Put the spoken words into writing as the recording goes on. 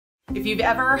If you've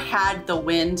ever had the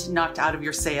wind knocked out of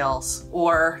your sails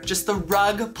or just the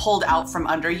rug pulled out from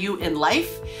under you in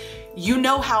life, you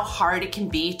know how hard it can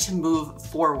be to move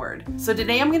forward. So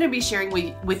today I'm gonna be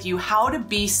sharing with you how to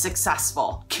be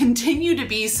successful, continue to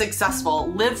be successful,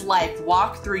 live life,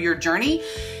 walk through your journey,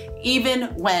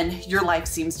 even when your life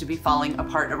seems to be falling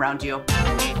apart around you.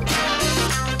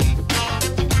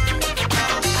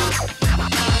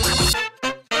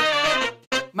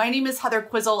 My name is Heather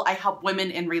Quisel. I help women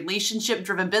in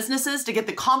relationship-driven businesses to get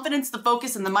the confidence, the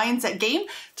focus, and the mindset game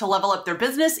to level up their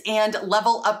business and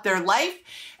level up their life.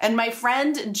 And my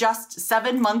friend, just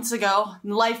 7 months ago,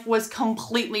 life was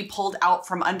completely pulled out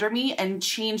from under me and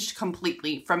changed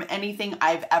completely from anything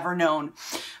I've ever known.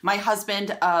 My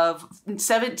husband of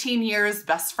 17 years,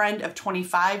 best friend of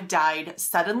 25, died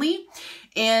suddenly.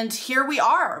 And here we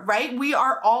are, right? We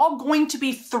are all going to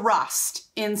be thrust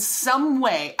in some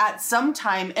way at some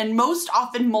time, and most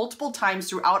often multiple times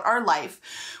throughout our life,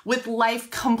 with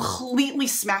life completely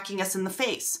smacking us in the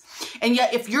face. And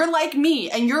yet, if you're like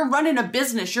me and you're running a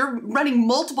business, you're running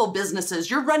multiple businesses,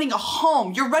 you're running a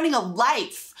home, you're running a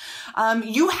life,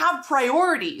 you have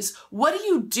priorities. What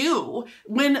do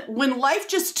when life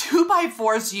just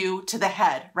 2x4s you to the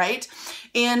head, right?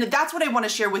 And that's what I want to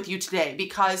share with you today,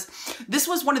 because this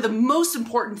was one of the most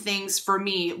important things for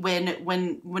me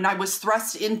when I was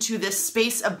thrust into this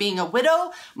space of being a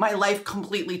widow. My life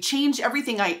completely changed.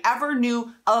 Everything I ever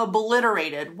knew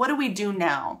obliterated. What do we do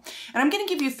now? And I'm going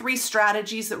to give you 3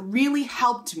 strategies that really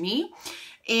helped me.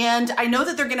 And I know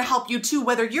that they're going to help you too,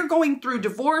 whether you're going through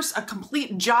divorce, a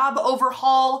complete job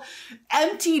overhaul,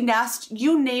 empty nest,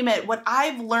 you name it. What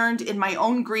I've learned in my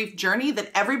own grief journey,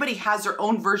 that everybody has their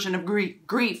own version of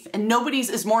grief, and nobody's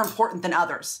is more important than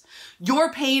others.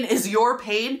 Your pain is your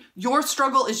pain. Your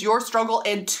struggle is your struggle.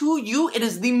 And to you, it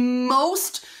is the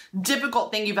most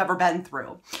difficult thing you've ever been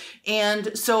through.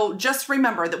 And so just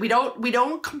remember that we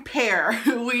don't compare,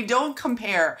 we don't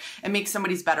compare and make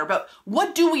somebody's better. But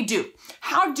what do we do?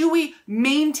 How do we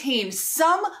maintain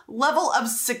some level of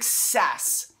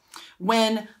success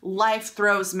when life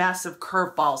throws massive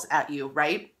curveballs at you,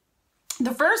 right?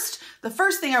 The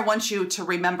first thing I want you to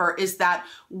remember is that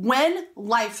when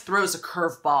life throws a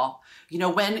curveball, you know,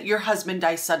 when your husband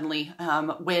dies suddenly,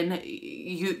 when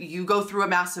you go through a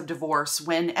massive divorce,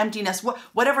 when emptiness,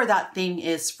 whatever that thing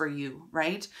is for you,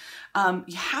 right?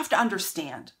 You have to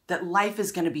understand that life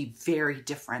is going to be very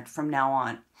different from now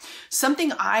on.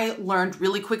 Something I learned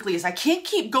really quickly is I can't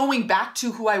keep going back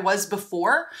to who I was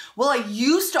before. Well, I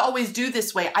used to always do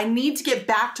this way. I need to get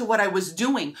back to what I was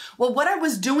doing. Well, what I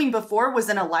was doing before was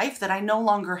in a life that I no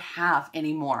longer have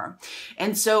anymore.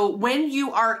 And so when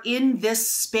you are in this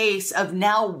space of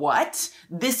now what?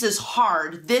 This is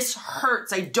hard. This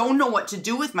hurts. I don't know what to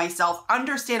do with myself.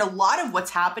 Understand a lot of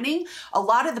what's happening. A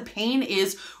lot of the pain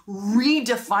is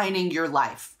redefining your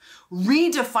life.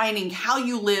 Redefining how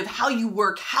you live, how you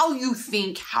work, how you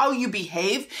think, how you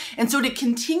behave. And so to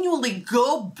continually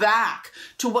go back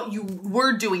to what you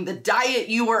were doing, the diet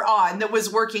you were on that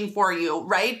was working for you,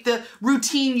 right? The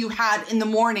routine you had in the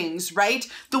mornings, right?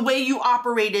 The way you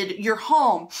operated your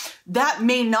home, that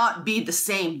may not be the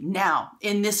same now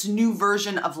in this new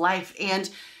version of life. And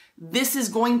this is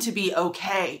going to be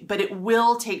okay, but it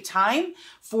will take time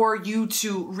for you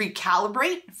to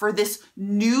recalibrate, for this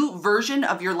new version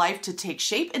of your life to take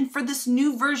shape, and for this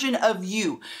new version of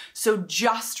you. So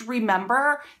just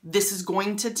remember, this is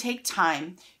going to take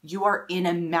time. You are in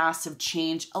a massive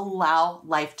change. Allow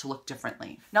life to look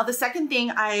differently. Now, the second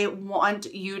thing I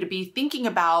want you to be thinking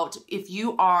about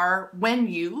when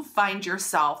you find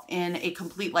yourself in a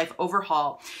complete life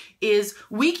overhaul, is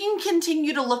we can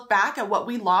continue to look back at what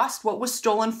we lost, what was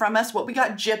stolen from us, what we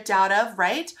got gypped out of,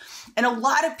 right? And a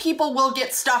lot of people will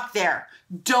get stuck there.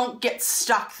 Don't get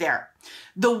stuck there.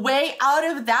 The way out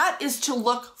of that is to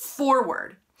look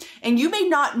forward. And you may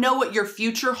not know what your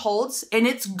future holds, and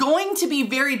it's going to be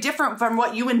very different from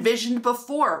what you envisioned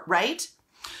before, right?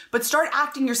 But start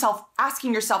asking yourself,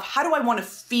 how do I want to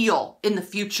feel in the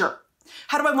future?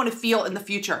 How do I want to feel in the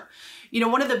future? You know,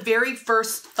 one of the very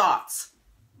first thoughts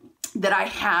that I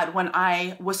had when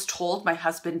I was told my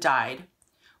husband died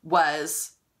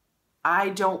was, I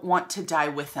don't want to die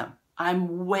with him.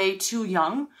 I'm way too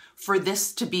young for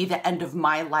this to be the end of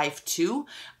my life too.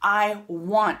 I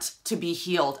want to be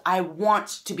healed. I want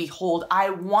to be whole.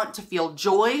 I want to feel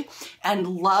joy and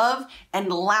love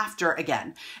and laughter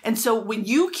again. And so when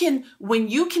you can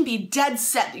be dead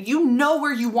set, you know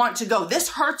where you want to go. This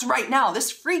hurts right now.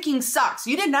 This freaking sucks.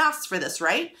 You didn't ask for this,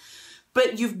 right?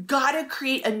 But you've got to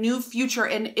create a new future,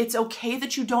 and it's okay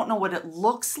that you don't know what it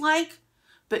looks like,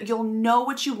 but you'll know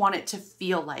what you want it to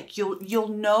feel like. You'll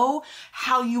know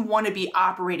how you want to be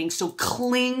operating. So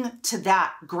cling to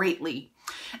that greatly.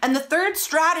 And the third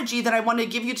strategy that I want to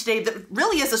give you today that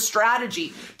really is a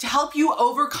strategy to help you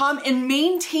overcome and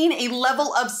maintain a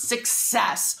level of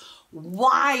success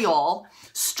while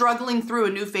struggling through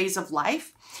a new phase of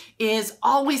life is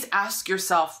always ask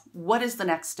yourself, what is the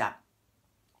next step?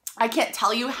 I can't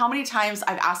tell you how many times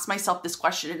I've asked myself this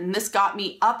question, and this got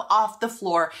me up off the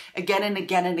floor again and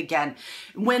again and again.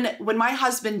 When my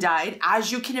husband died,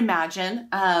 as you can imagine,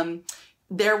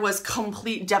 there was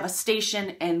complete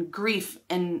devastation and grief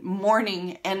and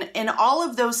mourning and all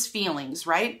of those feelings,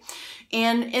 right?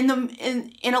 And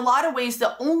in a lot of ways,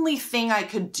 the only thing I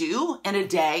could do in a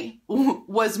day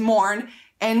was mourn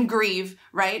and grieve,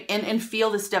 right? And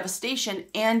feel this devastation.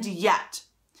 And yet,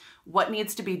 what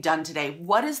needs to be done today?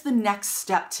 What is the next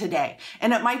step today?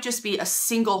 And it might just be a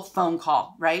single phone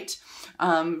call, right?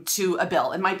 To a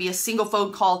bill. It might be a single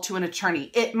phone call to an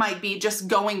attorney. It might be just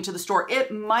going to the store.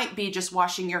 It might be just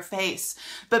washing your face.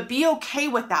 But be okay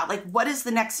with that. Like, what is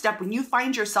the next step when you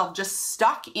find yourself just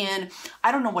stuck in,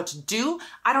 I don't know what to do.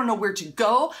 I don't know where to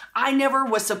go. I never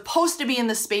was supposed to be in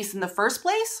this space in the first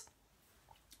place.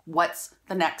 What's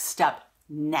the next step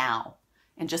now?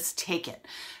 And just take it.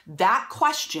 That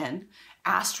question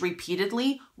asked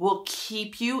repeatedly will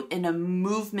keep you in a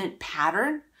movement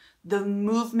pattern. The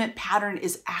movement pattern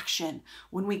is action.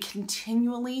 When we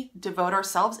continually devote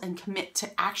ourselves and commit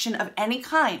to action of any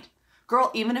kind, girl,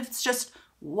 even if it's just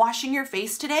washing your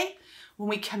face today, when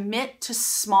we commit to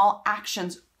small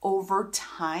actions over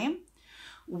time,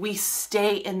 we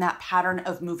stay in that pattern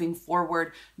of moving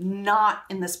forward, not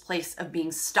in this place of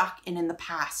being stuck in the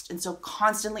past. And so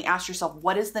constantly ask yourself,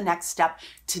 what is the next step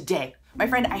today? My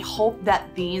friend, I hope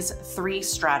that these 3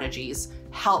 strategies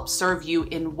help serve you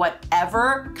in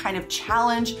whatever kind of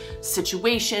challenge,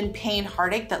 situation, pain,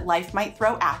 heartache that life might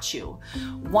throw at you.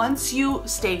 Once you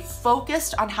stay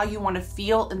focused on how you want to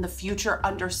feel in the future,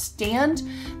 understand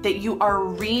that you are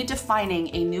redefining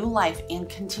a new life and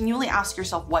continually ask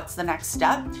yourself, what's the next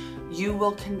step? You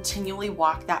will continually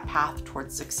walk that path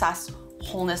towards success,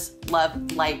 wholeness,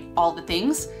 love, light, all the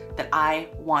things that I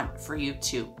want for you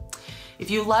too. If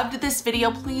you loved this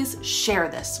video, please share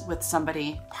this with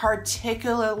somebody,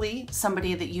 particularly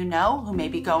somebody that you know who may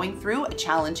be going through a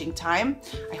challenging time.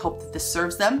 I hope that this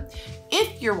serves them.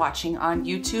 If you're watching on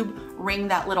YouTube, ring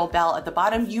that little bell at the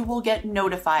bottom. You will get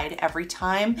notified every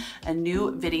time a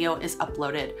new video is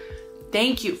uploaded.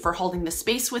 Thank you for holding the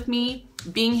space with me,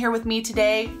 being here with me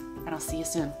today, and I'll see you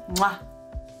soon. Mwah.